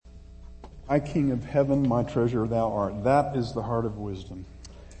My King of heaven, my treasure thou art. That is the heart of wisdom.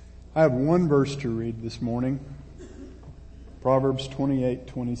 I have one verse to read this morning. Proverbs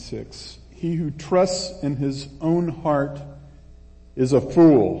 28:26. He who trusts in his own heart is a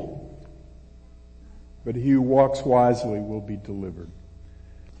fool, but he who walks wisely will be delivered.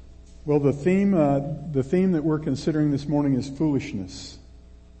 Well, the theme that we're considering this morning is foolishness.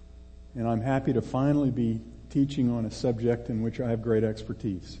 And I'm happy to finally be teaching on a subject in which I have great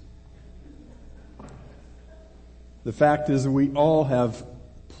expertise. The fact is that we all have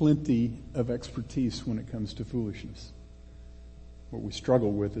plenty of expertise when it comes to foolishness. What we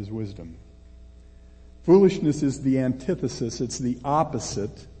struggle with is wisdom. Foolishness is the antithesis, it's the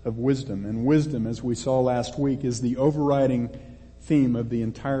opposite of wisdom. And wisdom, as we saw last week, is the overriding theme of the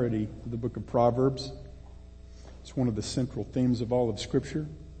entirety of the book of Proverbs. It's one of the central themes of all of Scripture.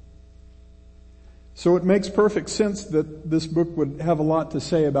 So it makes perfect sense that this book would have a lot to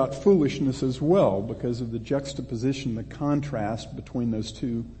say about foolishness as well, because of the juxtaposition, the contrast between those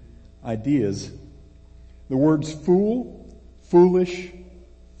two ideas. The words fool, foolish,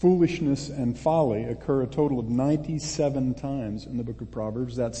 foolishness, and folly occur a total of 97 times in the book of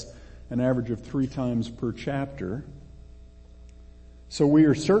Proverbs. That's an average of 3 times per chapter. So we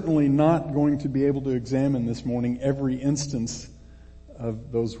are certainly not going to be able to examine this morning every instance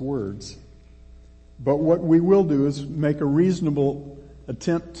of those words. But what we will do is make a reasonable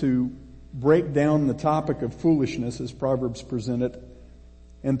attempt to break down the topic of foolishness as Proverbs present it,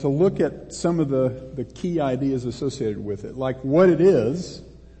 and to look at some of the key ideas associated with it, like what it is,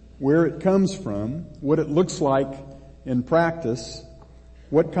 where it comes from, what it looks like in practice,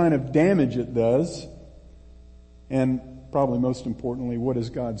 what kind of damage it does, and probably most importantly, what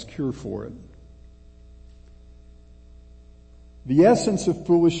is God's cure for it. The essence of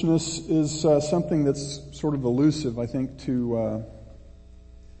foolishness is something that's sort of elusive, I think, to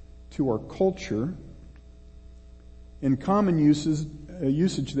our culture. In common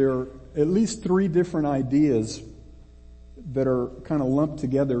usage, there are at least 3 different ideas that are kind of lumped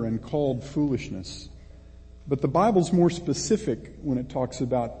together and called foolishness. But the Bible's more specific when it talks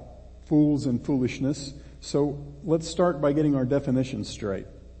about fools and foolishness. So let's start by getting our definitions straight.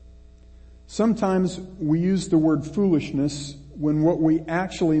 Sometimes we use the word foolishness when what we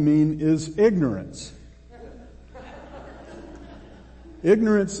actually mean is ignorance.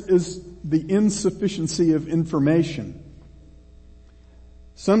 Ignorance is the insufficiency of information.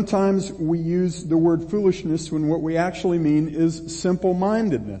 Sometimes we use the word foolishness when what we actually mean is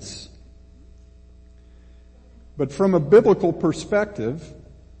simple-mindedness. But from a biblical perspective,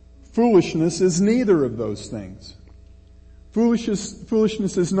 foolishness is neither of those things.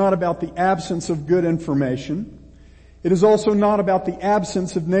 Foolishness is not about the absence of good information. It is also not about the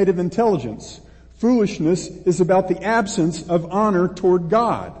absence of native intelligence. Foolishness is about the absence of honor toward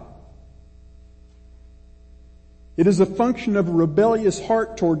God. It is a function of a rebellious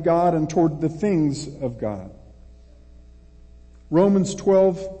heart toward God and toward the things of God. Romans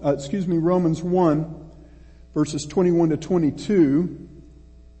 1, verses 21 to 22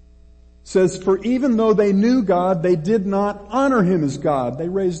 says, "For even though they knew God, they did not honor Him as God." They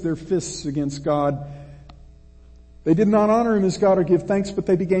raised their fists against God. They did not honor Him as God or give thanks, but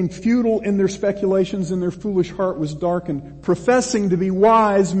they became futile in their speculations, and their foolish heart was darkened. Professing to be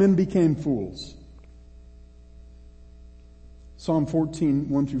wise, men became fools. Psalm 14,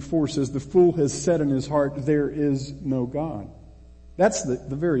 1-4 says, "The fool has said in his heart, there is no God." That's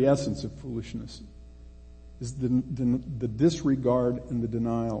the very essence of foolishness, is the disregard and the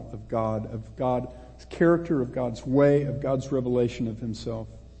denial of God's character, of God's way, of God's revelation of Himself.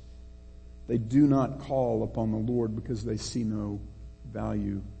 They do not call upon the Lord because they see no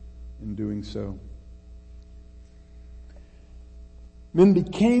value in doing so. Men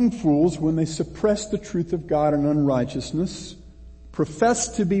became fools when they suppressed the truth of God in unrighteousness,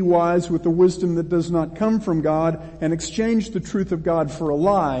 professed to be wise with a wisdom that does not come from God, and exchanged the truth of God for a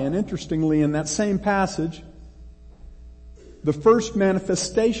lie. And interestingly, in that same passage, the first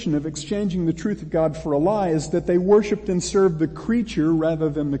manifestation of exchanging the truth of God for a lie is that they worshiped and served the creature rather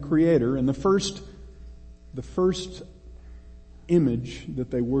than the Creator. And the first image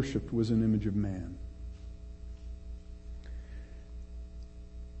that they worshiped was an image of man.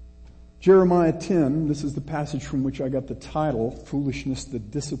 Jeremiah 10, this is the passage from which I got the title, Foolishness, the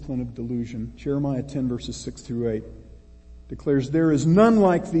Discipline of Delusion. Jeremiah 10, verses 6-8. Declares, "There is none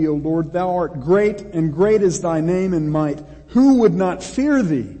like thee, O Lord. Thou art great, and great is thy name in might. Who would not fear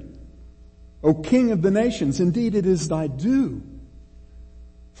thee, O King of the nations? Indeed, it is thy due.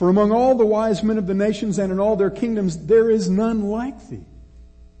 For among all the wise men of the nations and in all their kingdoms, there is none like thee.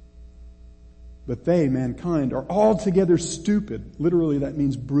 But they, mankind, are altogether stupid. Literally, that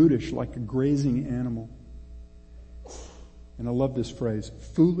means brutish, like a grazing animal. And I love this phrase,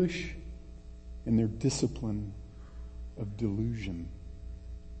 foolish in their discipline of delusion.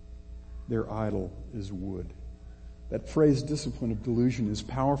 Their idol is wood. That phrase, discipline of delusion, is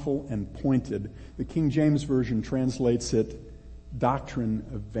powerful and pointed. The King James Version translates it, doctrine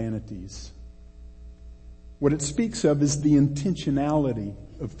of vanities. What it speaks of is the intentionality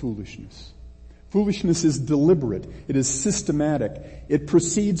of foolishness. Foolishness is deliberate. It is systematic. It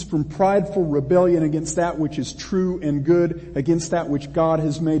proceeds from prideful rebellion against that which is true and good, against that which God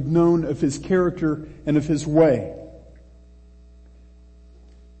has made known of His character and of His way.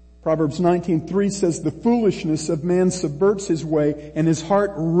 Proverbs 19:3 says, the foolishness of man subverts his way, and his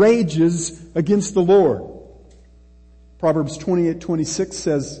heart rages against the Lord. Proverbs 28:26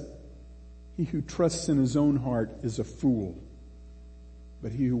 says, he who trusts in his own heart is a fool,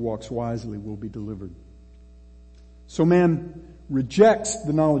 but he who walks wisely will be delivered. So man rejects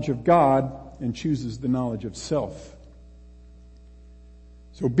the knowledge of God and chooses the knowledge of self.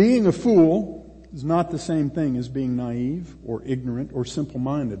 So being a fool is not the same thing as being naive or ignorant or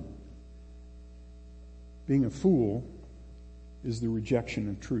simple-minded. Being a fool is the rejection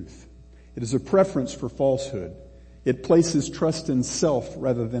of truth. It is a preference for falsehood. It places trust in self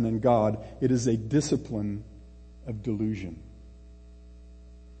rather than in God. It is a discipline of delusion.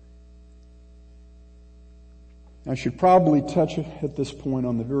 I should probably touch at this point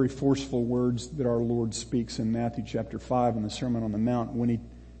on the very forceful words that our Lord speaks in Matthew chapter 5 in the Sermon on the Mount when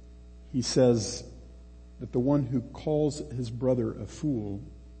he says that the one who calls his brother a fool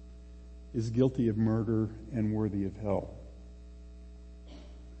is guilty of murder and worthy of hell.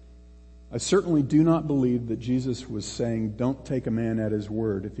 I certainly do not believe that Jesus was saying, don't take a man at his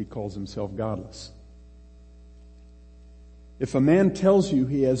word if he calls himself godless. If a man tells you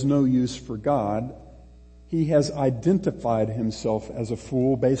he has no use for God, he has identified himself as a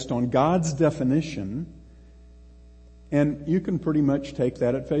fool based on God's definition, and you can pretty much take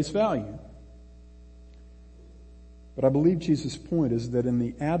that at face value. But I believe Jesus' point is that in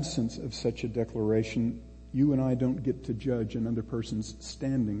the absence of such a declaration, you and I don't get to judge another person's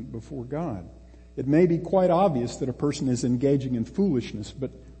standing before God. It may be quite obvious that a person is engaging in foolishness,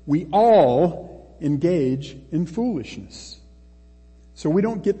 but we all engage in foolishness. So we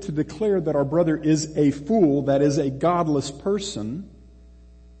don't get to declare that our brother is a fool, that is a godless person,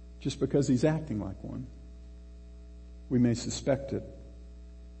 just because he's acting like one. We may suspect it.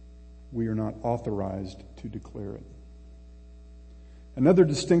 We are not authorized to declare it. Another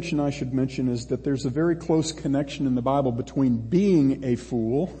distinction I should mention is that there's a very close connection in the Bible between being a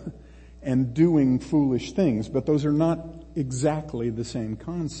fool and doing foolish things, but those are not exactly the same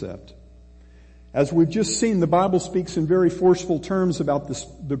concept. As we've just seen, the Bible speaks in very forceful terms about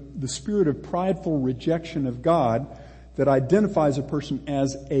the spirit of prideful rejection of God that identifies a person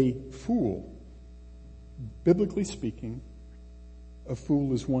as a fool. Biblically speaking, a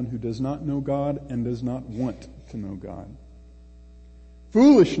fool is one who does not know God and does not want to know God.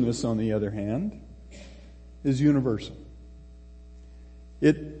 Foolishness, on the other hand, is universal.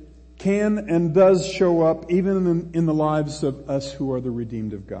 It can and does show up even in the lives of us who are the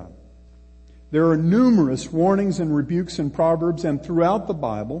redeemed of God. There are numerous warnings and rebukes in Proverbs and throughout the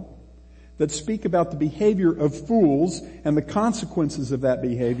Bible that speak about the behavior of fools and the consequences of that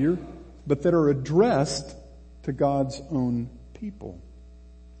behavior, but that are addressed to God's own people.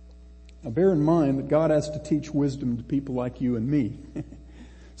 Now bear in mind that God has to teach wisdom to people like you and me.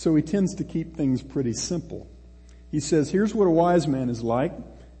 So He tends to keep things pretty simple. He says, here's what a wise man is like.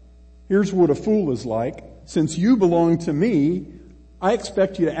 Here's what a fool is like. Since you belong to me, I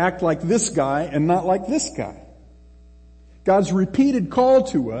expect you to act like this guy and not like this guy. God's repeated call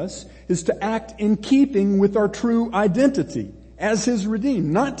to us is to act in keeping with our true identity as His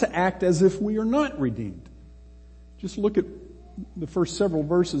redeemed, not to act as if we are not redeemed. Just look at the first several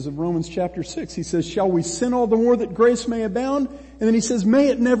verses of Romans chapter 6. He says, shall we sin all the more that grace may abound? And then he says, may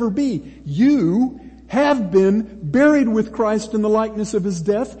it never be. You have been buried with Christ in the likeness of His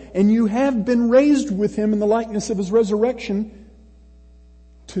death, and you have been raised with Him in the likeness of His resurrection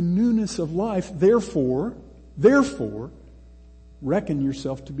to newness of life. Therefore, reckon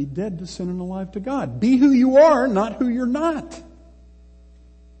yourself to be dead to sin and alive to God. Be who you are, not who you're not.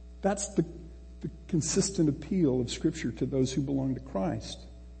 That's the consistent appeal of Scripture to those who belong to Christ.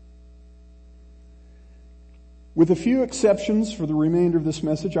 With a few exceptions for the remainder of this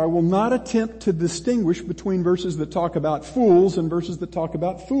message, I will not attempt to distinguish between verses that talk about fools and verses that talk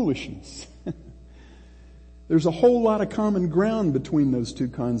about foolishness. There's a whole lot of common ground between those two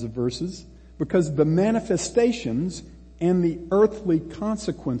kinds of verses because the manifestations and the earthly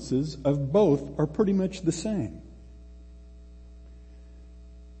consequences of both are pretty much the same.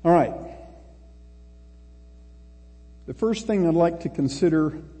 All right. The first thing I'd like to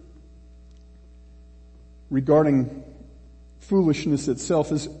consider regarding foolishness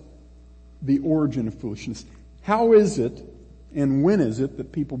itself is the origin of foolishness. How is it and when is it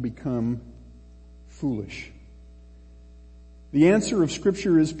that people become foolish? The answer of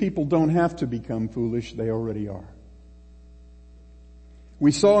Scripture is people don't have to become foolish, they already are.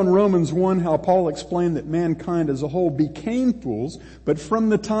 We saw in Romans 1 how Paul explained that mankind as a whole became fools, but from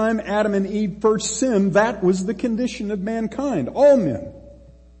the time Adam and Eve first sinned, that was the condition of mankind, all men.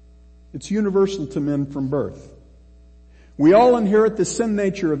 It's universal to men from birth. We all inherit the sin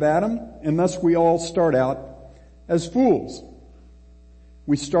nature of Adam, and thus we all start out as fools.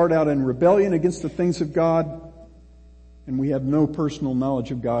 We start out in rebellion against the things of God, and we have no personal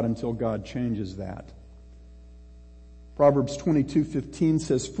knowledge of God until God changes that. Proverbs 22:15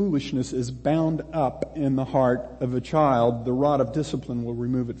 says, "Foolishness is bound up in the heart of a child. The rod of discipline will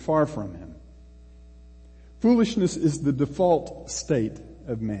remove it far from him." Foolishness is the default state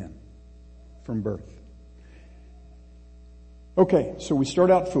of man from birth. Okay, so we start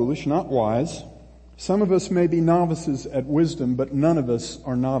out foolish, not wise. Some of us may be novices at wisdom, but none of us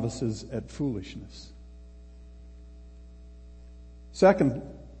are novices at foolishness. Second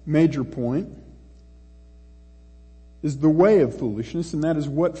major point is the way of foolishness, and that is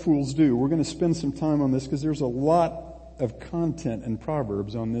what fools do. We're going to spend some time on this because there's a lot of content in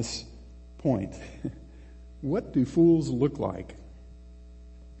Proverbs on this point. What do fools look like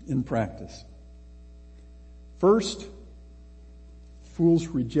in practice? First, fools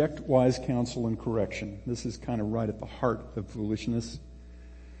reject wise counsel and correction. This is kind of right at the heart of foolishness.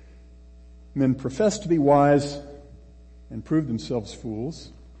 Men profess to be wise and prove themselves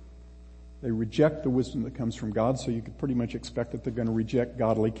fools. They reject the wisdom that comes from God, so you could pretty much expect that they're going to reject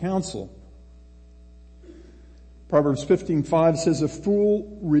godly counsel. Proverbs 15:5 says, "A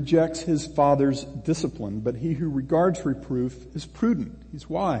fool rejects his father's discipline, but he who regards reproof is prudent." He's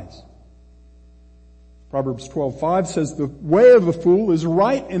wise. Proverbs 12:5 says, "The way of a fool is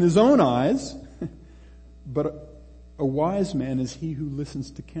right in his own eyes, but a wise man is he who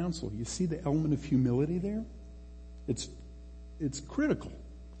listens to counsel." You see the element of humility there? It's critical.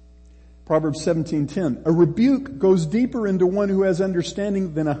 Proverbs 17:10, "A rebuke goes deeper into one who has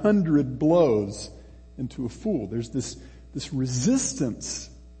understanding than 100 blows into a fool." There's this resistance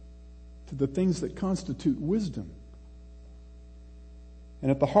to the things that constitute wisdom. And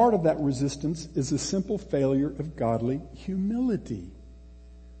at the heart of that resistance is a simple failure of godly humility.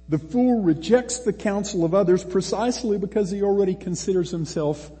 The fool rejects the counsel of others precisely because he already considers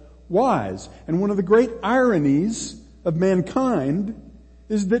himself wise. And one of the great ironies of mankind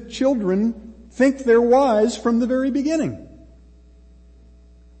is that children think they're wise from the very beginning.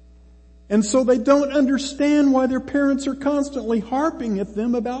 And so they don't understand why their parents are constantly harping at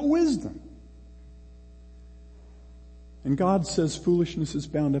them about wisdom. And God says foolishness is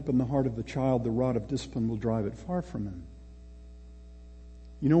bound up in the heart of the child. The rod of discipline will drive it far from him.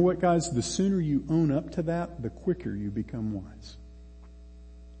 You know what, guys? The sooner you own up to that, the quicker you become wise.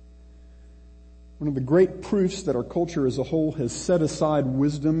 One of the great proofs that our culture as a whole has set aside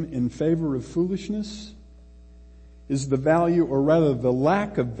wisdom in favor of foolishness is the value, or rather the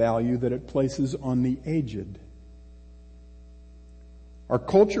lack of value, that it places on the aged. Our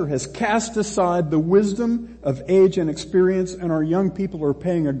culture has cast aside the wisdom of age and experience, and our young people are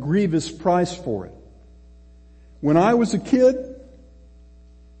paying a grievous price for it. When I was a kid,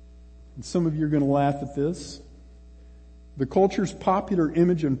 and some of you are going to laugh at this, the culture's popular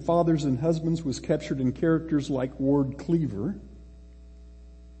image of fathers and husbands was captured in characters like Ward Cleaver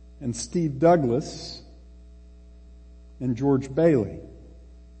and Steve Douglas and George Bailey.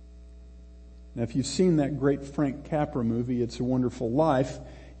 Now, if you've seen that great Frank Capra movie, It's a Wonderful Life,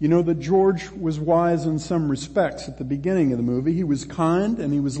 you know that George was wise in some respects at the beginning of the movie. He was kind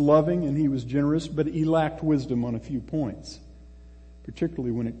and he was loving and he was generous, but he lacked wisdom on a few points,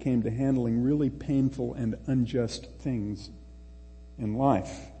 particularly when it came to handling really painful and unjust things in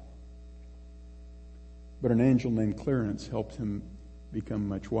life. But an angel named Clarence helped him become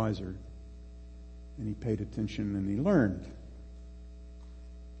much wiser, and he paid attention and he learned.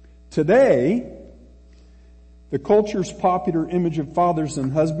 Today, the culture's popular image of fathers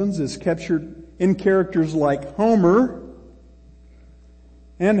and husbands is captured in characters like Homer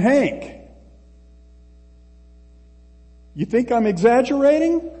and Hank. You think I'm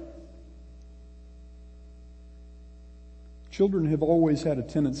exaggerating? Children have always had a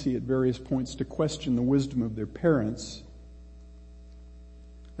tendency at various points to question the wisdom of their parents.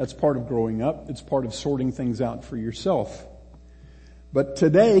 That's part of growing up. It's part of sorting things out for yourself. But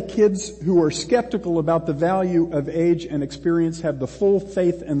today, kids who are skeptical about the value of age and experience have the full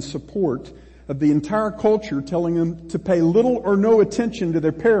faith and support of the entire culture telling them to pay little or no attention to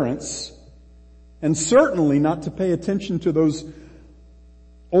their parents, and certainly not to pay attention to those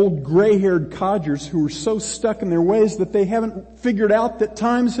old gray-haired codgers who are so stuck in their ways that they haven't figured out that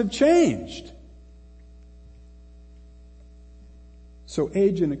times have changed. So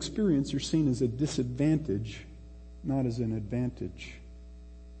age and experience are seen as a disadvantage, not as an advantage.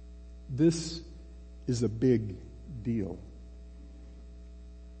 This is a big deal.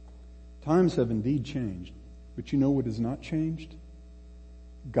 Times have indeed changed, but you know what has not changed?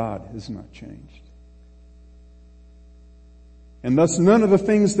 God has not changed. And thus none of the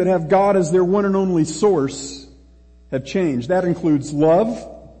things that have God as their one and only source have changed. That includes love,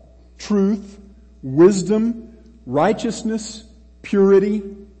 truth, wisdom, righteousness, purity,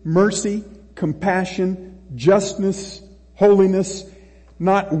 mercy, compassion, justness, holiness.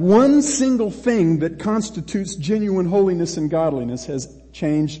 Not one single thing that constitutes genuine holiness and godliness has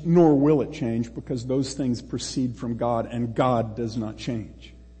changed, nor will it change, because those things proceed from God, and God does not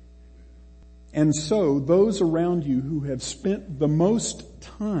change. And so, those around you who have spent the most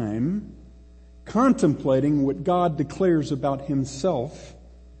time contemplating what God declares about Himself,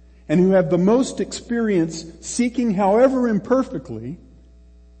 and who have the most experience seeking, however imperfectly,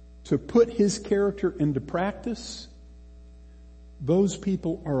 to put His character into practice, those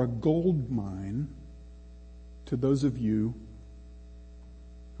people are a gold mine to those of you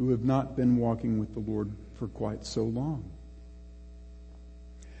who have not been walking with the Lord for quite so long.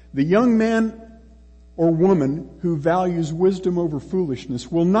 The young man or woman who values wisdom over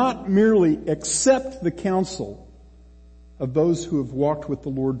foolishness will not merely accept the counsel of those who have walked with the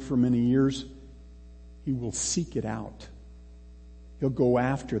Lord for many years. He will seek it out. He'll go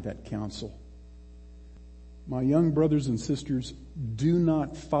after that counsel. My young brothers and sisters, do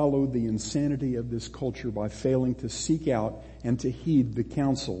not follow the insanity of this culture by failing to seek out and to heed the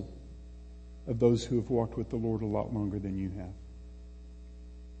counsel of those who have walked with the Lord a lot longer than you have.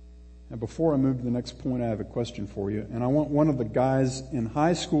 Now, before I move to the next point, I have a question for you, and I want one of the guys in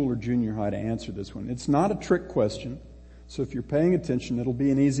high school or junior high to answer this one. It's not a trick question, so if you're paying attention, it'll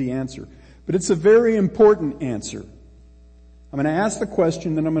be an easy answer. But it's a very important answer. I'm going to ask the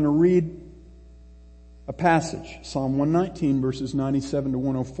question, then I'm going to read a passage, Psalm 119, verses 97 to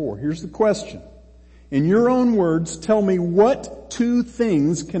 104. Here's the question. In your own words, tell me what two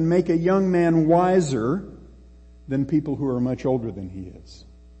things can make a young man wiser than people who are much older than he is?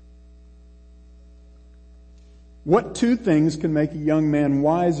 What two things can make a young man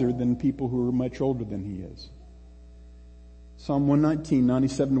wiser than people who are much older than he is? Psalm 119,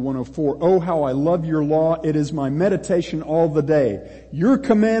 97 to 104. Oh, how I love your law. It is my meditation all the day. Your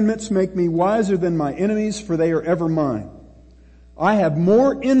commandments make me wiser than my enemies, for they are ever mine. I have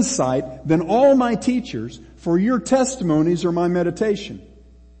more insight than all my teachers, for your testimonies are my meditation.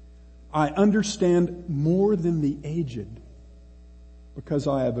 I understand more than the aged, because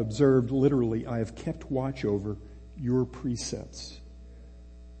I have observed, literally, I have kept watch over your precepts.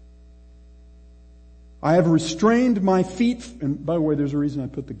 I have restrained my feet, and by the way, there's a reason I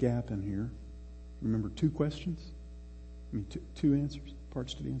put the gap in here. Remember, two questions? Two answers,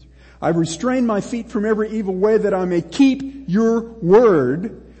 parts to the answer. I've restrained my feet from every evil way that I may keep your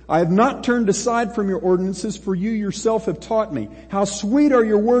word. I have not turned aside from your ordinances, for you yourself have taught me. How sweet are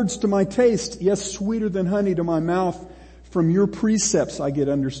your words to my taste, yes, sweeter than honey to my mouth. From your precepts I get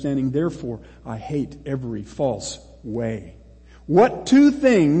understanding, therefore I hate every false way. What two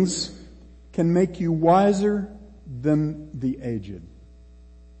things can make you wiser than the aged?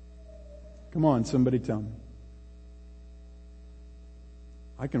 Come on, somebody tell me.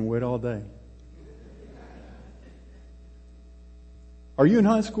 I can wait all day. Are you in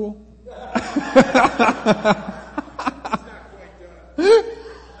high school?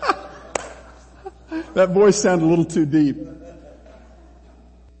 That voice sounded a little too deep.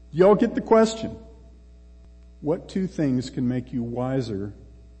 Y'all get the question. What two things can make you wiser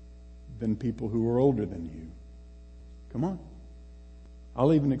than people who are older than you? Come on.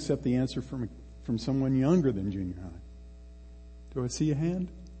 I'll even accept the answer from someone younger than junior high. Do I see a hand?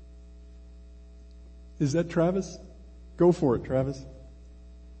 Is that Travis? Go for it, Travis.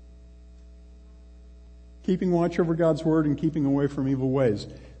 Keeping watch over God's word and keeping away from evil ways.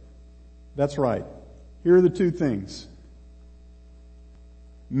 That's right. Here are the two things.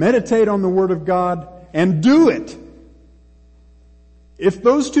 Meditate on the word of God and do it. If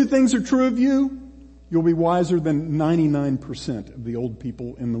those two things are true of you, you'll be wiser than 99% of the old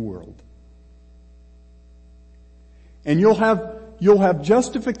people in the world. And you'll have you'll have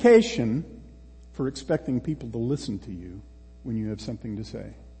justification for expecting people to listen to you when you have something to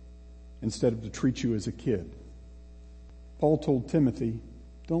say, instead of to treat you as a kid. Paul told Timothy,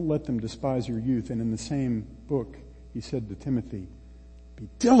 don't let them despise your youth. And in the same book, he said to Timothy, be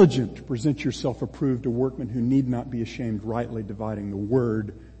diligent to present yourself approved, a workman who need not be ashamed, rightly dividing the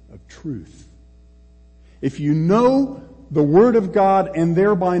word of truth. If you know the Word of God and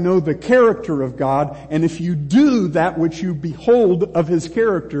thereby know the character of God, and if you do that which you behold of His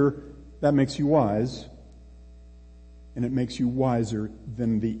character, that makes you wise, and it makes you wiser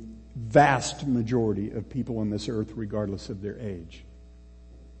than the vast majority of people on this earth, regardless of their age.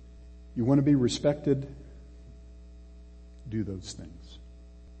 You want to be respected? Do those things.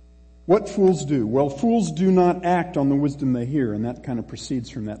 What fools do? Well, fools do not act on the wisdom they hear, and that kind of proceeds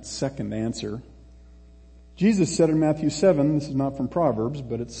from that second answer. Jesus said in Matthew 7, this is not from Proverbs,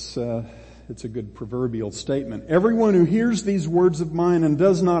 but it's a good proverbial statement. Everyone who hears these words of mine and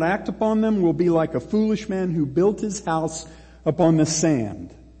does not act upon them will be like a foolish man who built his house upon the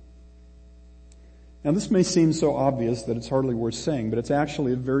sand. Now this may seem so obvious that it's hardly worth saying, but it's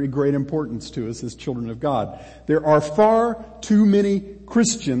actually of very great importance to us as children of God. There are far too many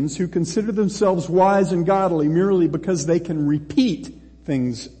Christians who consider themselves wise and godly merely because they can repeat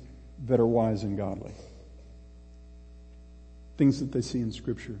things that are wise and godly. Things that they see in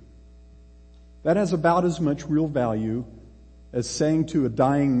Scripture. That has about as much real value as saying to a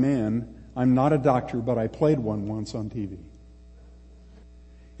dying man, I'm not a doctor, but I played one once on TV.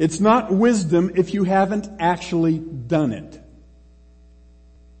 It's not wisdom if you haven't actually done it.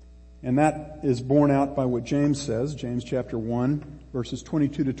 And that is borne out by what James says, James chapter 1, verses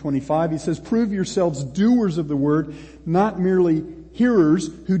 22 to 25. He says, prove yourselves doers of the word, not merely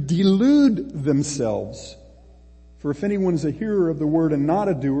hearers who delude themselves. For if anyone is a hearer of the word and not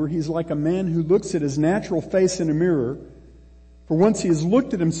a doer, he's like a man who looks at his natural face in a mirror. For once he has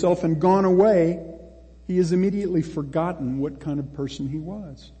looked at himself and gone away, he has immediately forgotten what kind of person he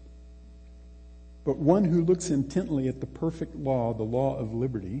was. But one who looks intently at the perfect law, the law of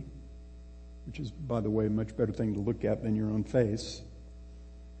liberty, which is, by the way, a much better thing to look at than your own face,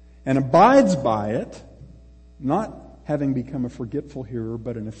 and abides by it, not having become a forgetful hearer,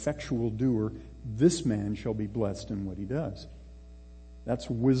 but an effectual doer, this man shall be blessed in what he does. That's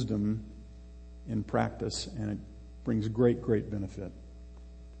wisdom in practice, and it brings great, great benefit.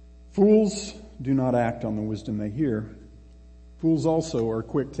 Fools do not act on the wisdom they hear. Fools also are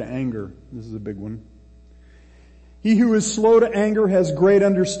quick to anger. This is a big one. He who is slow to anger has great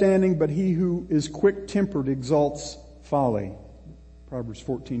understanding, but he who is quick-tempered exalts folly. Proverbs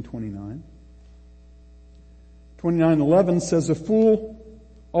 14:29. 29:11 says, a fool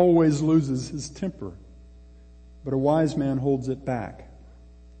always loses his temper, but a wise man holds it back.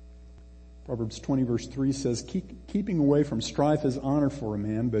 Proverbs 20 verse 3 says, keeping away from strife is honor for a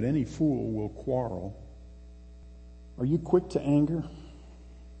man, but any fool will quarrel. Are you quick to anger?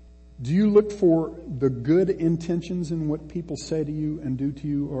 Do you look for the good intentions in what people say to you and do to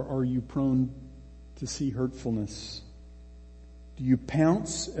you, or are you prone to see hurtfulness? Do you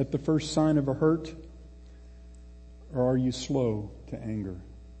pounce at the first sign of a hurt, or are you slow to anger?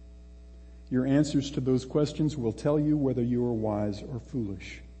 Your answers to those questions will tell you whether you are wise or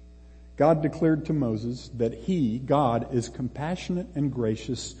foolish. God declared to Moses that He, God, is compassionate and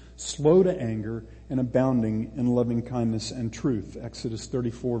gracious, slow to anger, and abounding in loving kindness and truth. Exodus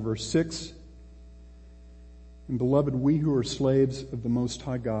 34 verse 6. And beloved, we who are slaves of the Most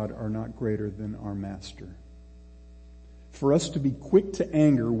High God are not greater than our Master. For us to be quick to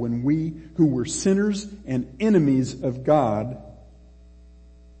anger when we who were sinners and enemies of God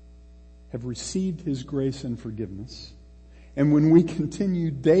have received His grace and forgiveness, and when we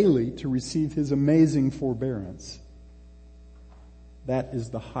continue daily to receive His amazing forbearance, that is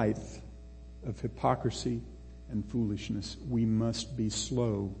the height of hypocrisy and foolishness. We must be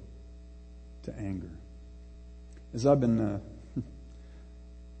slow to anger. As I've been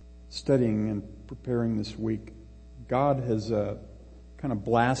studying and preparing this week, God has kind of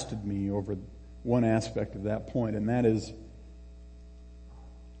blasted me over one aspect of that point, and that is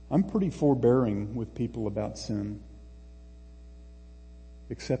I'm pretty forbearing with people about sin,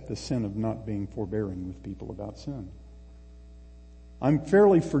 except the sin of not being forbearing with people about sin. I'm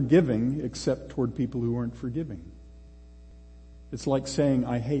fairly forgiving except toward people who aren't forgiving. It's like saying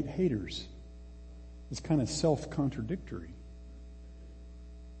I hate haters. It's kind of self-contradictory.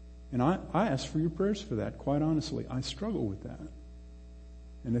 And I ask for your prayers for that, quite honestly. I struggle with that.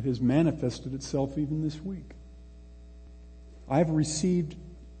 And it has manifested itself even this week. I've received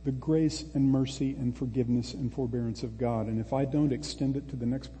the grace and mercy and forgiveness and forbearance of God. And if I don't extend it to the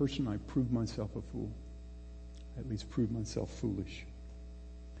next person, I prove myself a fool. at least prove myself foolish.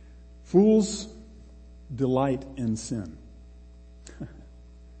 Fools delight in sin.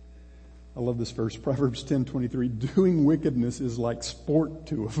 I love this verse, Proverbs 10:23. Doing wickedness is like sport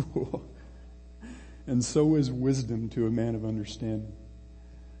to a fool, and so is wisdom to a man of understanding.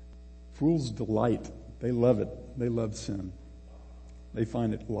 Fools delight. They love it. They love sin. They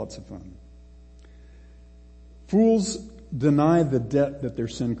find it lots of fun. Fools deny the debt that their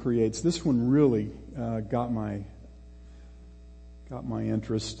sin creates. This one really got my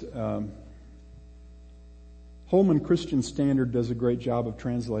interest. Holman Christian Standard does a great job of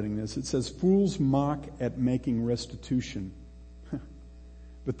translating this. It says, fools mock at making restitution,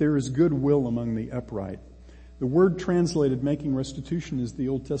 but there is goodwill among the upright. The word translated making restitution is the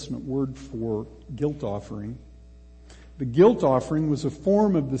Old Testament word for guilt offering. The guilt offering was a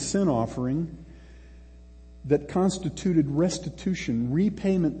form of the sin offering that constituted restitution,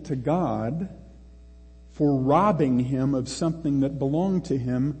 repayment to God for robbing him of something that belonged to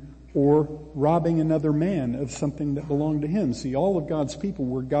him, or robbing another man of something that belonged to him. See, all of God's people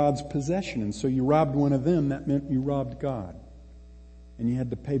were God's possession, and so you robbed one of them, that meant you robbed God. And you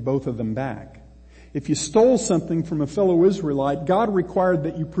had to pay both of them back. If you stole something from a fellow Israelite, God required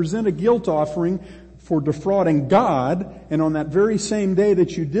that you present a guilt offering for defrauding God, and on that very same day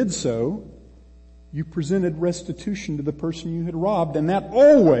that you did so, you presented restitution to the person you had robbed, and that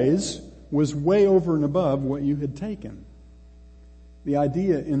always was way over and above what you had taken. The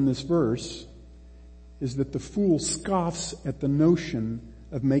idea in this verse is that the fool scoffs at the notion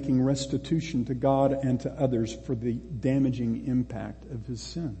of making restitution to God and to others for the damaging impact of his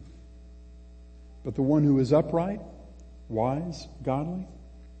sin. But the one who is upright, wise, godly,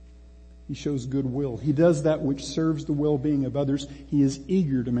 he shows goodwill. He does that which serves the well-being of others. He is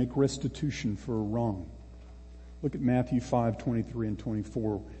eager to make restitution for a wrong. Look at Matthew 5:23 and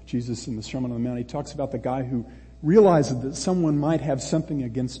 24. Jesus in the Sermon on the Mount, he talks about the guy who realizes that someone might have something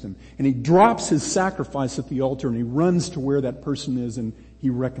against him. And he drops his sacrifice at the altar and he runs to where that person is and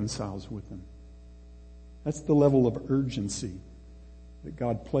he reconciles with them. That's the level of urgency that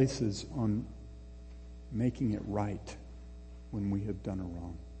God places on making it right when we have done a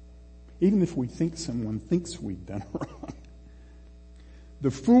wrong. Even if we think someone thinks we've done wrong. The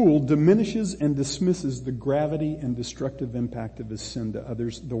fool diminishes and dismisses the gravity and destructive impact of his sin to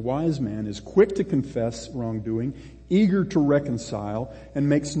others. The wise man is quick to confess wrongdoing, eager to reconcile, and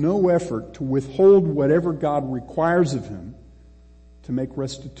makes no effort to withhold whatever God requires of him to make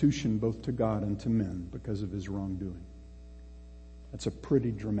restitution both to God and to men because of his wrongdoing. That's a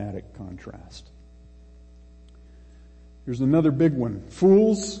pretty dramatic contrast. Here's another big one.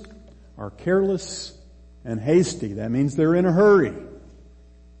 Fools are careless and hasty. That means they're in a hurry.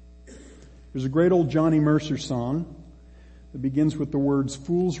 There's a great old Johnny Mercer song that begins with the words,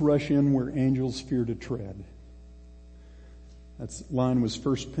 fools rush in where angels fear to tread. That line was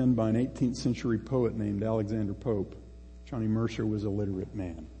first penned by an 18th century poet named Alexander Pope. Johnny Mercer was a literate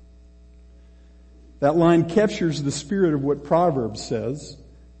man. That line captures the spirit of what Proverbs says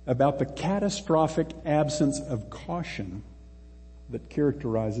about the catastrophic absence of caution that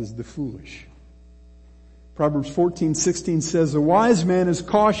characterizes the foolish. Proverbs 14:16 says, a wise man is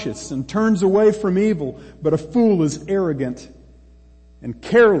cautious and turns away from evil, but a fool is arrogant and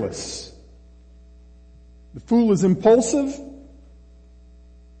careless. The fool is impulsive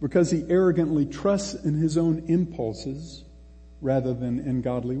because he arrogantly trusts in his own impulses rather than in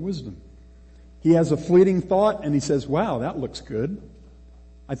godly wisdom. He has a fleeting thought and he says, wow, that looks good.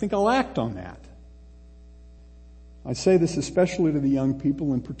 I think I'll act on that. I say this especially to the young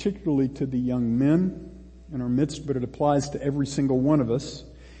people and particularly to the young men in our midst, but it applies to every single one of us.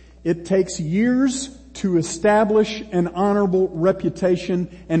 It takes years to establish an honorable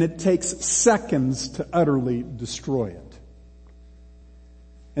reputation, and it takes seconds to utterly destroy it.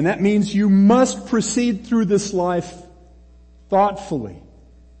 And that means you must proceed through this life thoughtfully,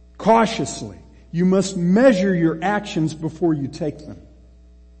 cautiously. You must measure your actions before you take them.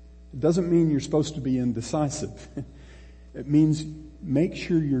 It doesn't mean you're supposed to be indecisive. It means make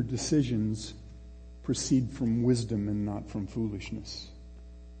sure your decisions proceed from wisdom and not from foolishness.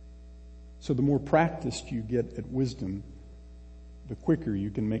 So the more practiced you get at wisdom, the quicker you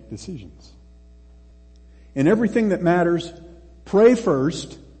can make decisions. In everything that matters, pray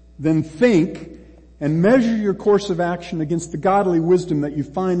first, then think, and measure your course of action against the godly wisdom that you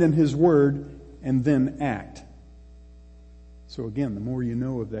find in His Word, and then act. So again, the more you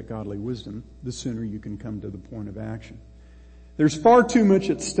know of that godly wisdom, the sooner you can come to the point of action. There's far too much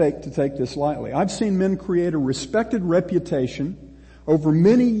at stake to take this lightly. I've seen men create a respected reputation over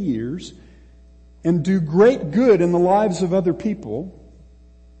many years and do great good in the lives of other people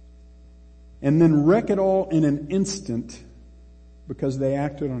and then wreck it all in an instant because they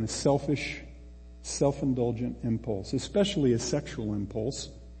acted on a selfish, self-indulgent impulse, especially a sexual impulse.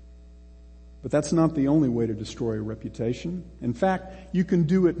 But that's not the only way to destroy a reputation. In fact, you can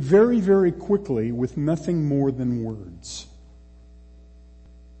do it very, very quickly with nothing more than words.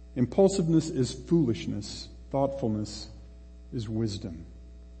 Impulsiveness is foolishness. Thoughtfulness is wisdom.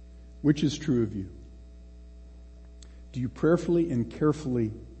 Which is true of you? Do you prayerfully and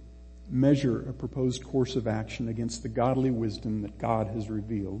carefully measure a proposed course of action against the godly wisdom that God has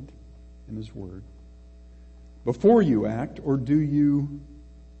revealed in His Word before you act, or do you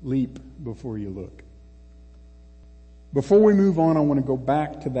leap before you look? Before we move on, I want to go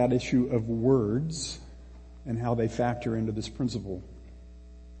back to that issue of words and how they factor into this principle.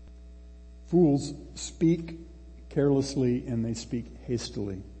 Fools speak carelessly and they speak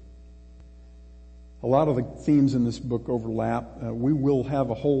hastily. A lot of the themes in this book overlap. We will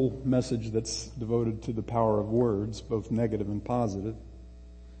have a whole message that's devoted to the power of words, both negative and positive.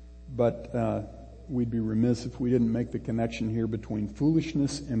 But we'd be remiss if we didn't make the connection here between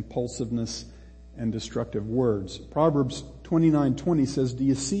foolishness, impulsiveness, and destructive words. Proverbs 29:20 says, "Do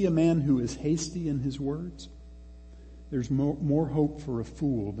you see a man who is hasty in his words? There's more hope for a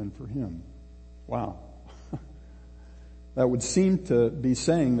fool than for him." Wow. That would seem to be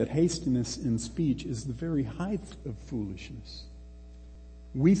saying that hastiness in speech is the very height of foolishness.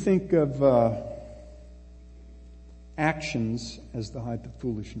 We think of actions as the height of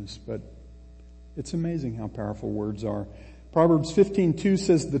foolishness, but it's amazing how powerful words are. Proverbs 15:2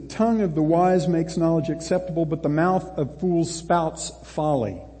 says, "The tongue of the wise makes knowledge acceptable, but the mouth of fools spouts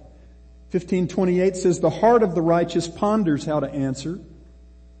folly." 15:28 says, "The heart of the righteous ponders how to answer,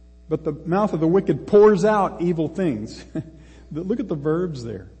 but the mouth of the wicked pours out evil things." Look at the verbs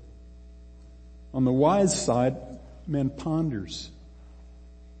there. On the wise side, man ponders.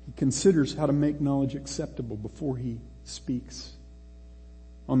 He considers how to make knowledge acceptable before he speaks.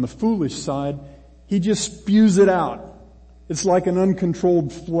 On the foolish side, he just spews it out. It's like an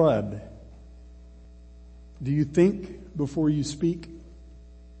uncontrolled flood. Do you think before you speak?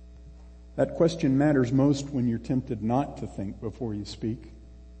 That question matters most when you're tempted not to think before you speak.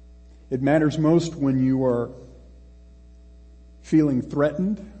 It matters most when you are feeling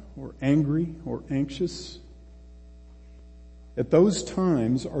threatened or angry or anxious. At those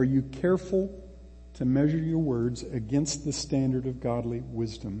times, are you careful to measure your words against the standard of godly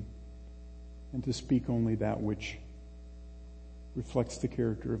wisdom and to speak only that which reflects the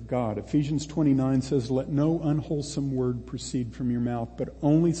character of God? Ephesians 29 says, "Let no unwholesome word proceed from your mouth, but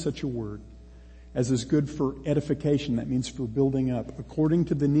only such a word as is good for edification," that means for building up, "according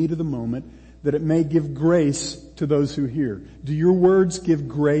to the need of the moment, that it may give grace to those who hear." Do your words give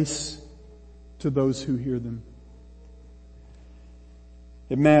grace to those who hear them?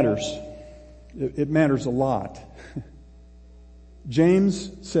 It matters. It matters a lot.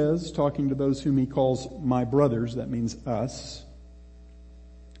 James says, talking to those whom he calls my brothers, that means us,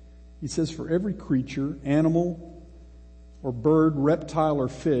 he says, "For every creature, animal or bird, reptile or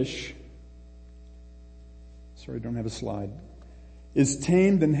fish," sorry, I don't have a slide, "is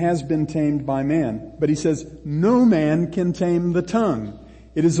tamed and has been tamed by man." But he says, "No man can tame the tongue.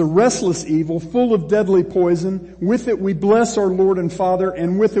 It is a restless evil, full of deadly poison. With it we bless our Lord and Father,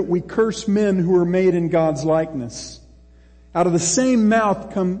 and with it we curse men who are made in God's likeness." Out of the same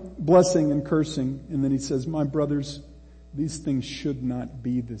mouth come blessing and cursing. And then he says, "My brothers, these things should not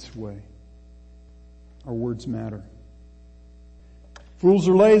be this way." Our words matter. Fools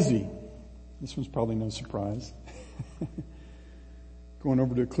are lazy. This one's probably no surprise. Going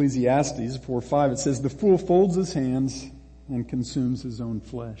over to Ecclesiastes 4:5, it says, "The fool folds his hands and consumes his own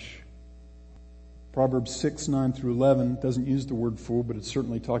flesh." Proverbs 6:9 through 11 doesn't use the word fool, but it's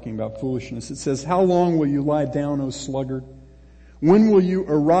certainly talking about foolishness. It says, "How long will you lie down, O sluggard? When will you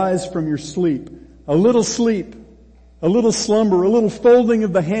arise from your sleep? A little slumber, a little folding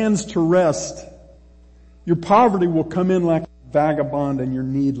of the hands to rest. Your poverty will come in like a vagabond and your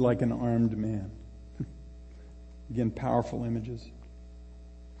need like an armed man." Again, powerful images.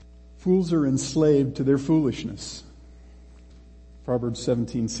 Fools are enslaved to their foolishness. Proverbs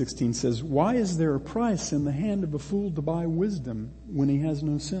 17:16 says, "Why is there a price in the hand of a fool to buy wisdom when he has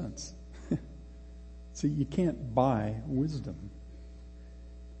no sense?" See, you can't buy wisdom.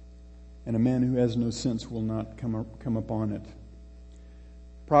 And a man who has no sense will not come upon it.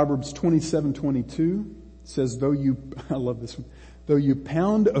 Proverbs 27:22 says, I love this one, "Though you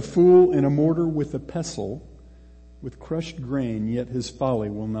pound a fool in a mortar with a pestle, with crushed grain, yet his folly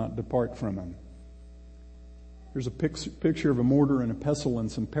will not depart from him." Here's a picture of a mortar and a pestle and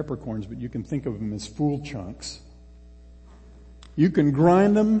some peppercorns, but you can think of them as fool chunks. You can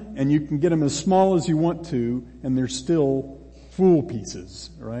grind them and you can get them as small as you want to, and they're still fool pieces,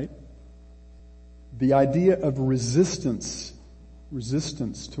 right? The idea of resistance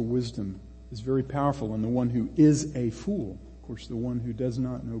to wisdom is very powerful in the one who is a fool. Of course, the one who does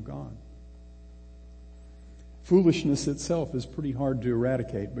not know God. Foolishness itself is pretty hard to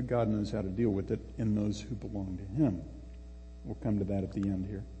eradicate, but God knows how to deal with it in those who belong to Him. We'll come to that at the end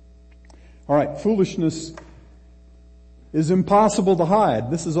here. All right, foolishness is impossible to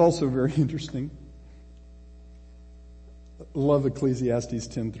hide. This is also very interesting. Love Ecclesiastes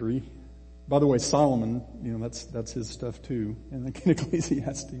 10:3. By the way, Solomon, that's his stuff too, in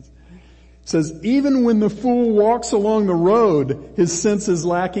Ecclesiastes. Says, even when the fool walks along the road, his sense is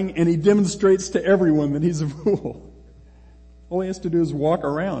lacking and he demonstrates to everyone that he's a fool. All he has to do is walk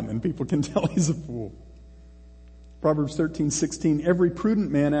around and people can tell he's a fool. Proverbs 13:16, every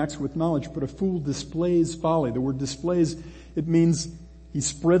prudent man acts with knowledge, but a fool displays folly. The word displays, it means he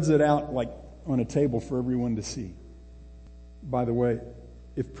spreads it out like on a table for everyone to see. By the way,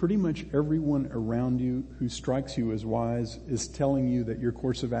 if pretty much everyone around you who strikes you as wise is telling you that your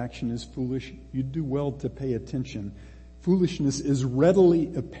course of action is foolish, you'd do well to pay attention. Foolishness is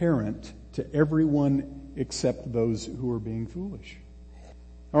readily apparent to everyone except those who are being foolish.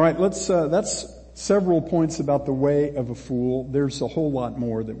 All right, that's several points about the way of a fool. There's a whole lot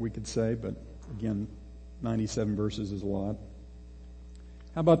more that we could say, but again, 97 verses is a lot.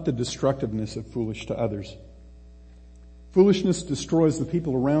 How about the destructiveness of foolish to others? Foolishness destroys the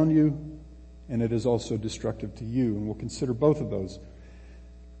people around you, and it is also destructive to you, and we'll consider both of those.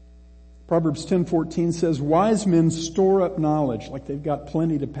 Proverbs 10:14 says, wise men store up knowledge, like they've got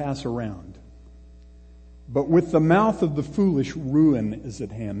plenty to pass around. But with the mouth of the foolish, ruin is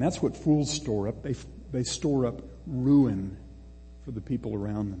at hand. That's what fools store up. They store up ruin for the people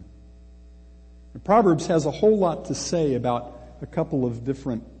around them. And Proverbs has a whole lot to say about a couple of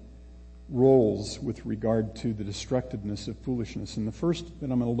different roles with regard to the destructiveness of foolishness. And the first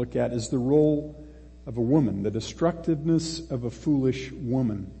that I'm going to look at is the role of a woman, the destructiveness of a foolish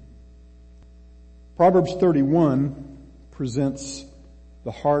woman. Proverbs 31 presents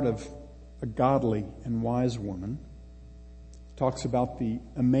the heart of a godly and wise woman. It talks about the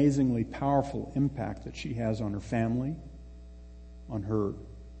amazingly powerful impact that she has on her family, on her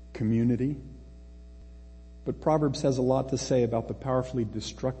community. But Proverbs has a lot to say about the powerfully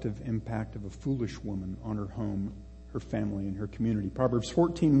destructive impact of a foolish woman on her home, her family, and her community. Proverbs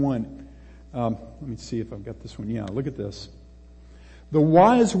 14:1. Let me see if I've got this one. Yeah, look at this. The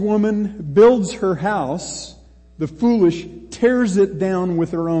wise woman builds her house, the foolish tears it down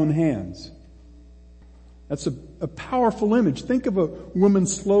with her own hands. That's a powerful image. Think of a woman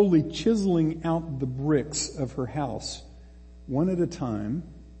slowly chiseling out the bricks of her house, one at a time,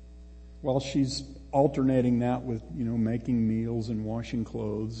 while she's alternating that with, making meals and washing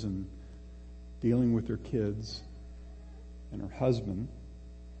clothes and dealing with her kids and her husband.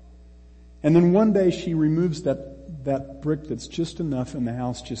 And then one day she removes that brick that's just enough and the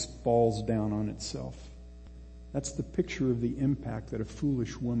house just falls down on itself. That's the picture of the impact that a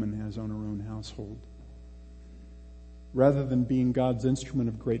foolish woman has on her own household. Rather than being God's instrument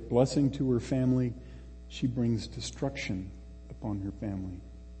of great blessing to her family, she brings destruction upon her family.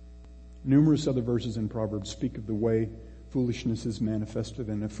 Numerous other verses in Proverbs speak of the way foolishness is manifested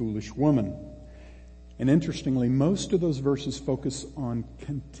in a foolish woman. And interestingly, most of those verses focus on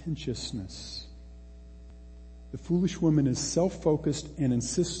contentiousness. The foolish woman is self-focused and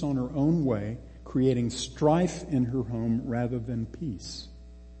insists on her own way, creating strife in her home rather than peace.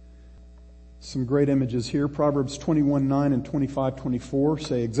 Some great images here. Proverbs 21:9 and 25:24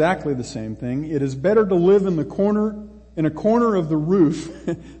 say exactly the same thing. It is better to live in a corner of the roof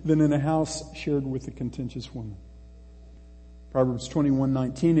than in a house shared with a contentious woman. Proverbs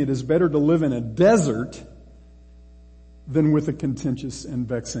 21:19, it is better to live in a desert than with a contentious and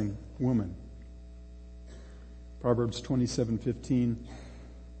vexing woman. Proverbs 27:15,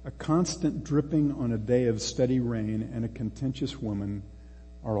 a constant dripping on a day of steady rain and a contentious woman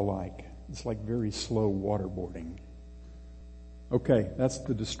are alike. It's like very slow waterboarding. Okay, that's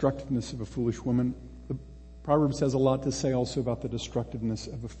the destructiveness of a foolish woman. The Proverbs has a lot to say also about the destructiveness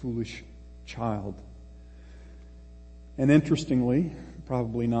of a foolish child. And interestingly,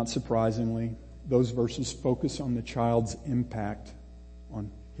 probably not surprisingly, those verses focus on the child's impact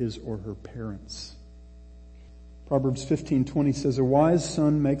on his or her parents. Proverbs 15:20 says, a wise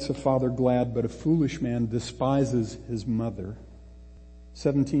son makes a father glad, but a foolish man despises his mother.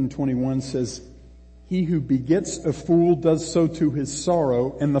 17:21 says, he who begets a fool does so to his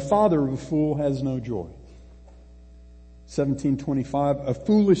sorrow, and the father of a fool has no joy. 17:25, a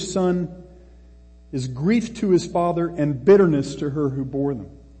foolish son is grief to his father and bitterness to her who bore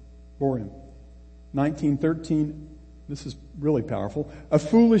him. 19:13, this is really powerful. A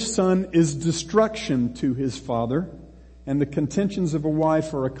foolish son is destruction to his father, and the contentions of a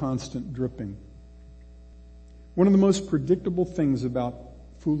wife are a constant dripping. One of the most predictable things about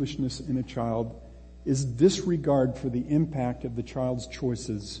foolishness in a child is disregard for the impact of the child's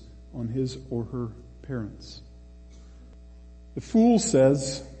choices on his or her parents. The fool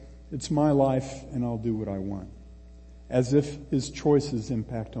says, "It's my life and I'll do what I want," as if his choices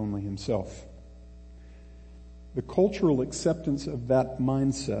impact only himself. The cultural acceptance of that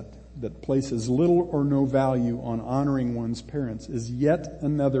mindset that places little or no value on honoring one's parents is yet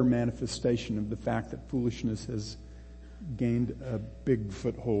another manifestation of the fact that foolishness has gained a big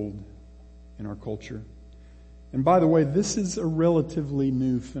foothold in our culture. And by the way, this is a relatively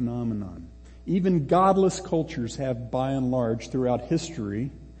new phenomenon. Even godless cultures have, by and large, throughout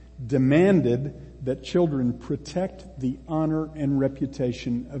history, demanded that children protect the honor and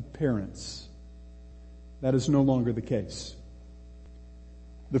reputation of parents. That is no longer the case.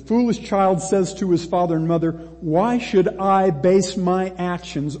 The foolish child says to his father and mother, "Why should I base my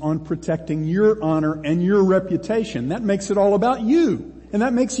actions on protecting your honor and your reputation? That makes it all about you, and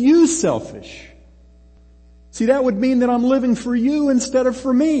that makes you selfish. See, that would mean that I'm living for you instead of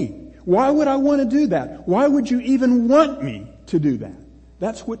for me. Why would I want to do that? Why would you even want me to do that?"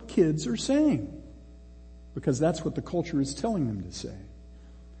 That's what kids are saying, because that's what the culture is telling them to say.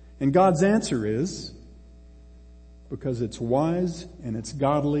 And God's answer is, because it's wise and it's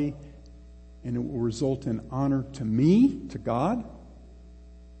godly and it will result in honor to me, to God,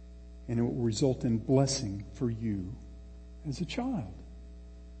 and it will result in blessing for you as a child,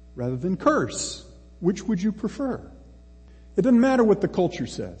 rather than curse. Which would you prefer? It doesn't matter what the culture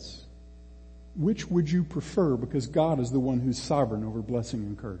says. Which would you prefer? Because God is the one who's sovereign over blessing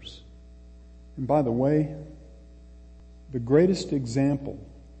and curse. And by the way, the greatest example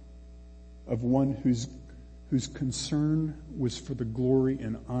of one whose concern was for the glory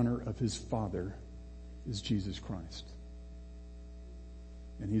and honor of his Father is Jesus Christ.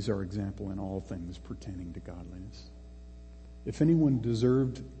 And he's our example in all things pertaining to godliness. If anyone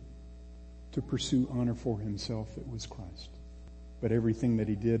deserved to pursue honor for himself, it was Christ. But everything that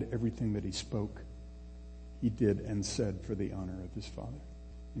he did, everything that he spoke, he did and said for the honor of his Father,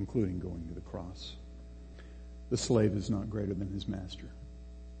 including going to the cross. The slave is not greater than his master.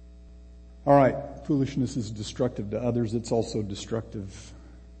 All right, foolishness is destructive to others. It's also destructive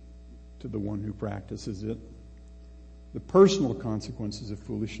to the one who practices it. The personal consequences of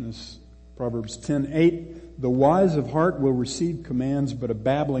foolishness, Proverbs 10:8, "The wise of heart will receive commands, but a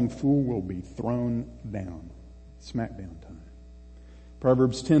babbling fool will be thrown down." Smackdown time.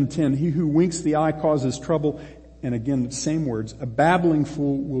 Proverbs 10:10, "He who winks the eye causes trouble." And again, same words, "A babbling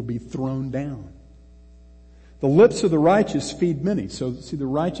fool will be thrown down." The lips of the righteous feed many. So see, the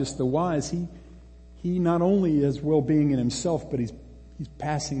righteous, the wise, he not only has well-being in himself, but he's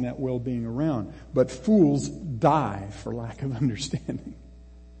passing that well-being around. But fools die for lack of understanding.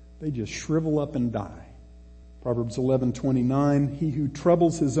 They just shrivel up and die. Proverbs 11:29, "He who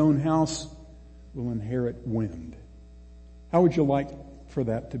troubles his own house will inherit wind." How would you like for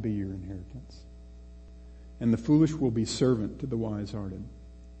that to be your inheritance? "And the foolish will be servant to the wise-hearted."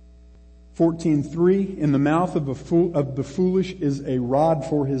 14:3, "In the mouth of the foolish is a rod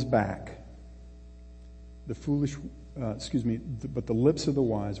for his back. But the lips of the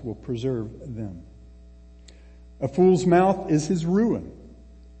wise will preserve them." "A fool's mouth is his ruin,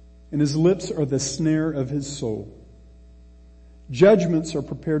 and his lips are the snare of his soul. Judgments are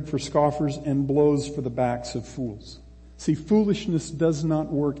prepared for scoffers and blows for the backs of fools." See, foolishness does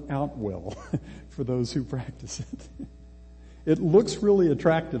not work out well for those who practice it. It looks really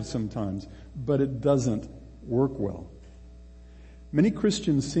attractive sometimes, but it doesn't work well. Many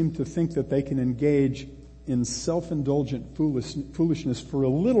Christians seem to think that they can engage in self-indulgent foolishness for a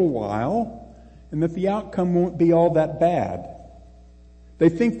little while, and that the outcome won't be all that bad. They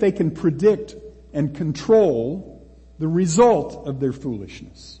think they can predict and control the result of their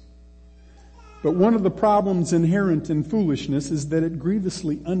foolishness. But one of the problems inherent in foolishness is that it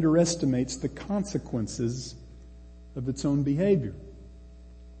grievously underestimates the consequences of its own behavior.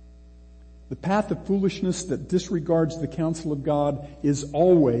 The path of foolishness that disregards the counsel of God is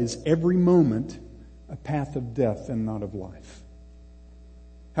always, every moment, a path of death and not of life.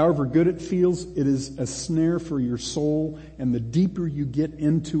 However good it feels, it is a snare for your soul, and the deeper you get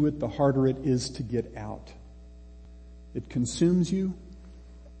into it, the harder it is to get out. It consumes you,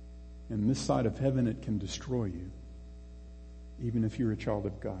 and this side of heaven it can destroy you, even if you're a child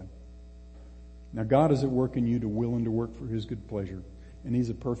of God. Now God is at work in you to will and to work for His good pleasure. and He's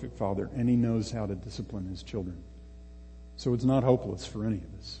a perfect Father, and He knows how to discipline His children. So it's not hopeless for any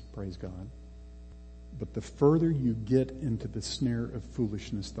of us, praise God. But the further you get into the snare of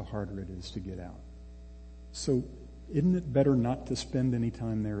foolishness, the harder it is to get out. So isn't it better not to spend any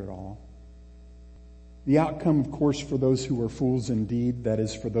time there at all? The outcome, of course, for those who are fools indeed, that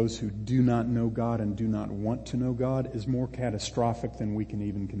is, for those who do not know God and do not want to know God, is more catastrophic than we can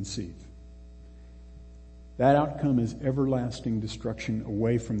even conceive. That outcome is everlasting destruction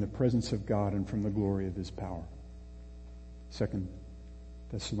away from the presence of God and from the glory of His power. 2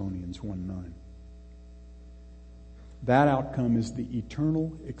 Thessalonians 1:9. That outcome is the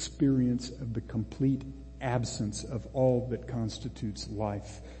eternal experience of the complete absence of all that constitutes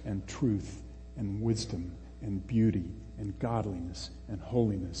life and truth and wisdom and beauty and godliness and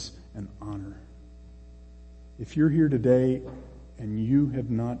holiness and honor. If you're here today and you have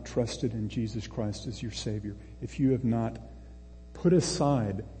not trusted in Jesus Christ as your Savior, if you have not put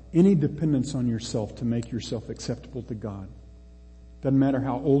aside any dependence on yourself to make yourself acceptable to God, doesn't matter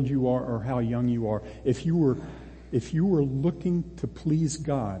how old you are or how young you are, if you were looking to please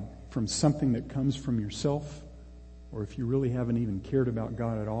God from something that comes from yourself, or if you really haven't even cared about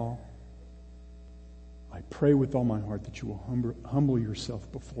God at all, I pray with all my heart that you will humble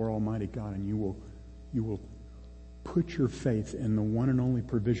yourself before Almighty God, and you will put your faith in the one and only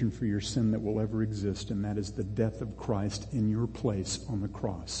provision for your sin that will ever exist, and that is the death of Christ in your place on the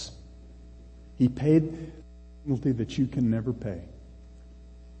cross. He paid the penalty that you can never pay,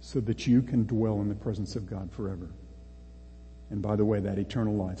 so that you can dwell in the presence of God forever. And by the way, that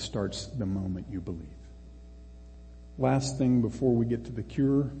eternal life starts the moment you believe. Last thing before we get to the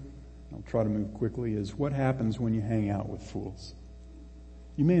cure, I'll try to move quickly, is what happens when you hang out with fools.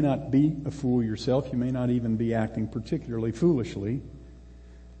 You may not be a fool yourself. You may not even be acting particularly foolishly.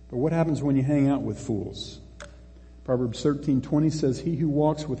 But what happens when you hang out with fools? Proverbs 13:20 says, "He who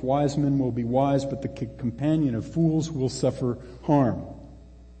walks with wise men will be wise, but the companion of fools will suffer harm."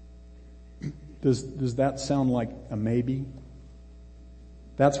 Does that sound like a maybe?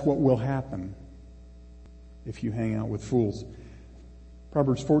 That's what will happen if you hang out with fools.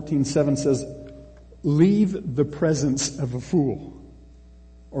 Proverbs 14:7 says, "Leave the presence of a fool,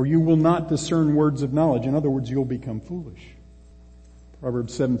 or you will not discern words of knowledge." In other words, you'll become foolish.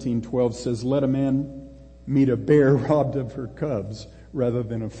 Proverbs 17:12 says, "Let a man meet a bear robbed of her cubs rather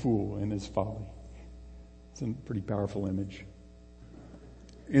than a fool in his folly." It's a pretty powerful image.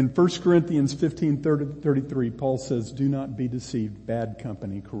 In 1 Corinthians 15:33, Paul says, "Do not be deceived. Bad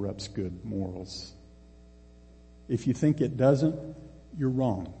company corrupts good morals." If you think it doesn't, you're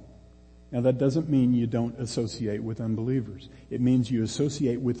wrong. Now that doesn't mean you don't associate with unbelievers. It means you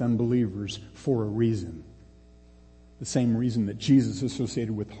associate with unbelievers for a reason. The same reason that Jesus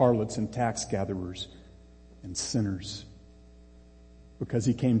associated with harlots and tax gatherers and sinners. Because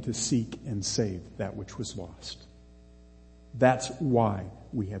He came to seek and save that which was lost. That's why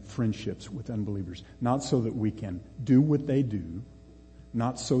we have friendships with unbelievers. Not so that we can do what they do.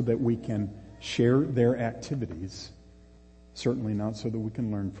 Not so that we can share their activities. Certainly not so that we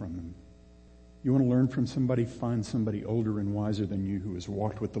can learn from them. You want to learn from somebody? Find somebody older and wiser than you who has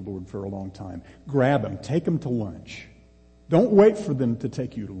walked with the Lord for a long time. Grab them. Take them to lunch. Don't wait for them to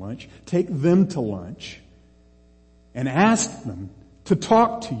take you to lunch. Take them to lunch and ask them to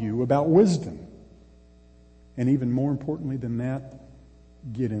talk to you about wisdom. And even more importantly than that,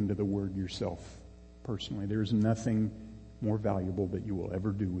 get into the Word yourself personally. There's nothing more valuable that you will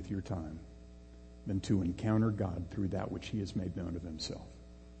ever do with your time than to encounter God through that which He has made known of Himself.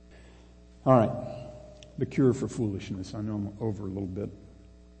 All right, the cure for foolishness. I know I'm over a little bit.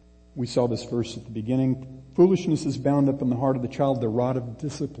 We saw this verse at the beginning. Foolishness is bound up in the heart of the child. The rod of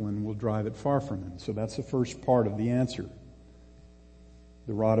discipline will drive it far from him. So that's the first part of the answer.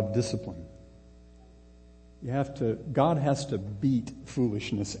 The rod of discipline. God has to beat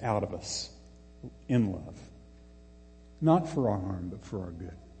foolishness out of us in love. Not for our harm, but for our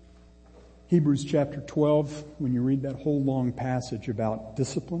good. Hebrews chapter 12, when you read that whole long passage about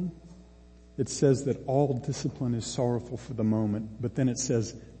discipline, it says that all discipline is sorrowful for the moment, but then it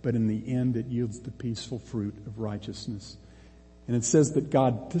says, but in the end it yields the peaceful fruit of righteousness. And it says that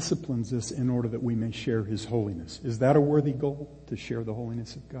God disciplines us in order that we may share His holiness. Is that a worthy goal, to share the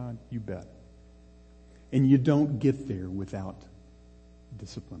holiness of God? You bet. And you don't get there without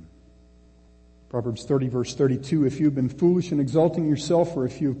discipline. Proverbs 30 verse 32, "If you've been foolish in exalting yourself, or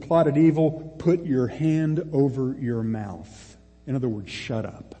if you've plotted evil, put your hand over your mouth." In other words, shut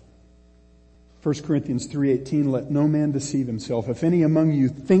up. 1 Corinthians 3:18, "Let no man deceive himself. If any among you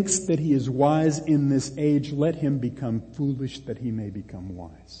thinks that he is wise in this age, let him become foolish that he may become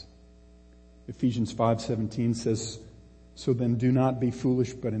wise." Ephesians 5:17 says, So then do not be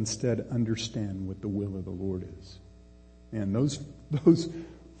foolish, but instead understand what the will of the Lord is. And those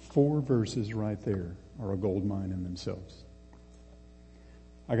 4 verses right there are a gold mine in themselves.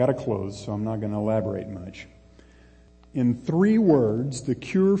 I got to close, so I'm not going to elaborate much. In 3 words, the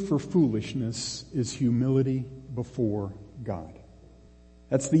cure for foolishness is humility before God.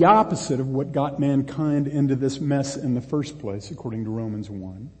 That's the opposite of what got mankind into this mess in the first place, according to Romans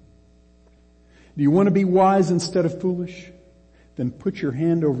 1. Do you want to be wise instead of foolish? Then put your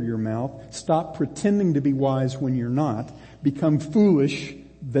hand over your mouth. Stop pretending to be wise when you're not. Become foolish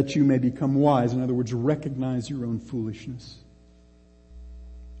that you may become wise. In other words, recognize your own foolishness.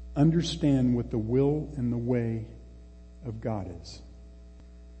 Understand what the will and the way of God is.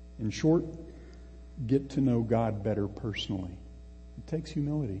 In short, get to know God better personally. It takes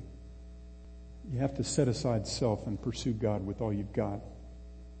humility. You have to set aside self and pursue God with all you've got.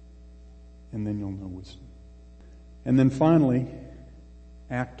 And then you'll know wisdom. And then finally,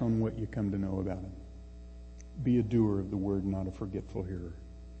 act on what you come to know about Him. Be a doer of the word, not a forgetful hearer.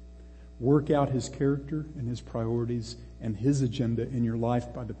 Work out His character and His priorities and His agenda in your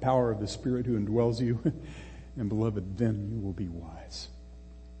life by the power of the Spirit who indwells you. And beloved, then you will be wise.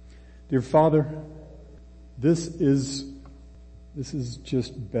 Dear Father, this is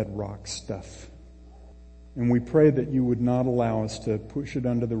just bedrock stuff. And we pray that you would not allow us to push it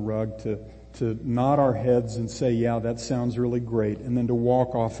under the rug, to nod our heads and say, yeah, that sounds really great, and then to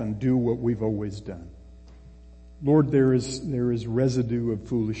walk off and do what we've always done. Lord, there is residue of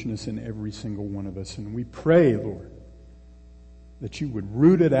foolishness in every single one of us, and we pray, Lord, that you would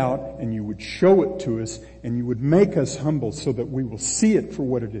root it out and you would show it to us and you would make us humble so that we will see it for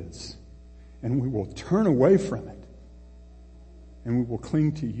what it is. And we will turn away from it. And we will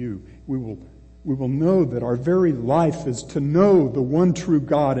cling to you. We will know that our very life is to know the one true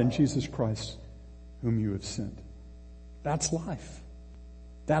God and Jesus Christ whom you have sent. That's life.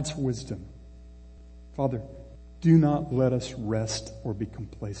 That's wisdom. Father, do not let us rest or be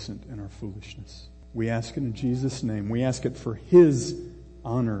complacent in our foolishness. We ask it in Jesus' name. We ask it for His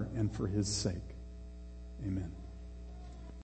honor and for His sake. Amen.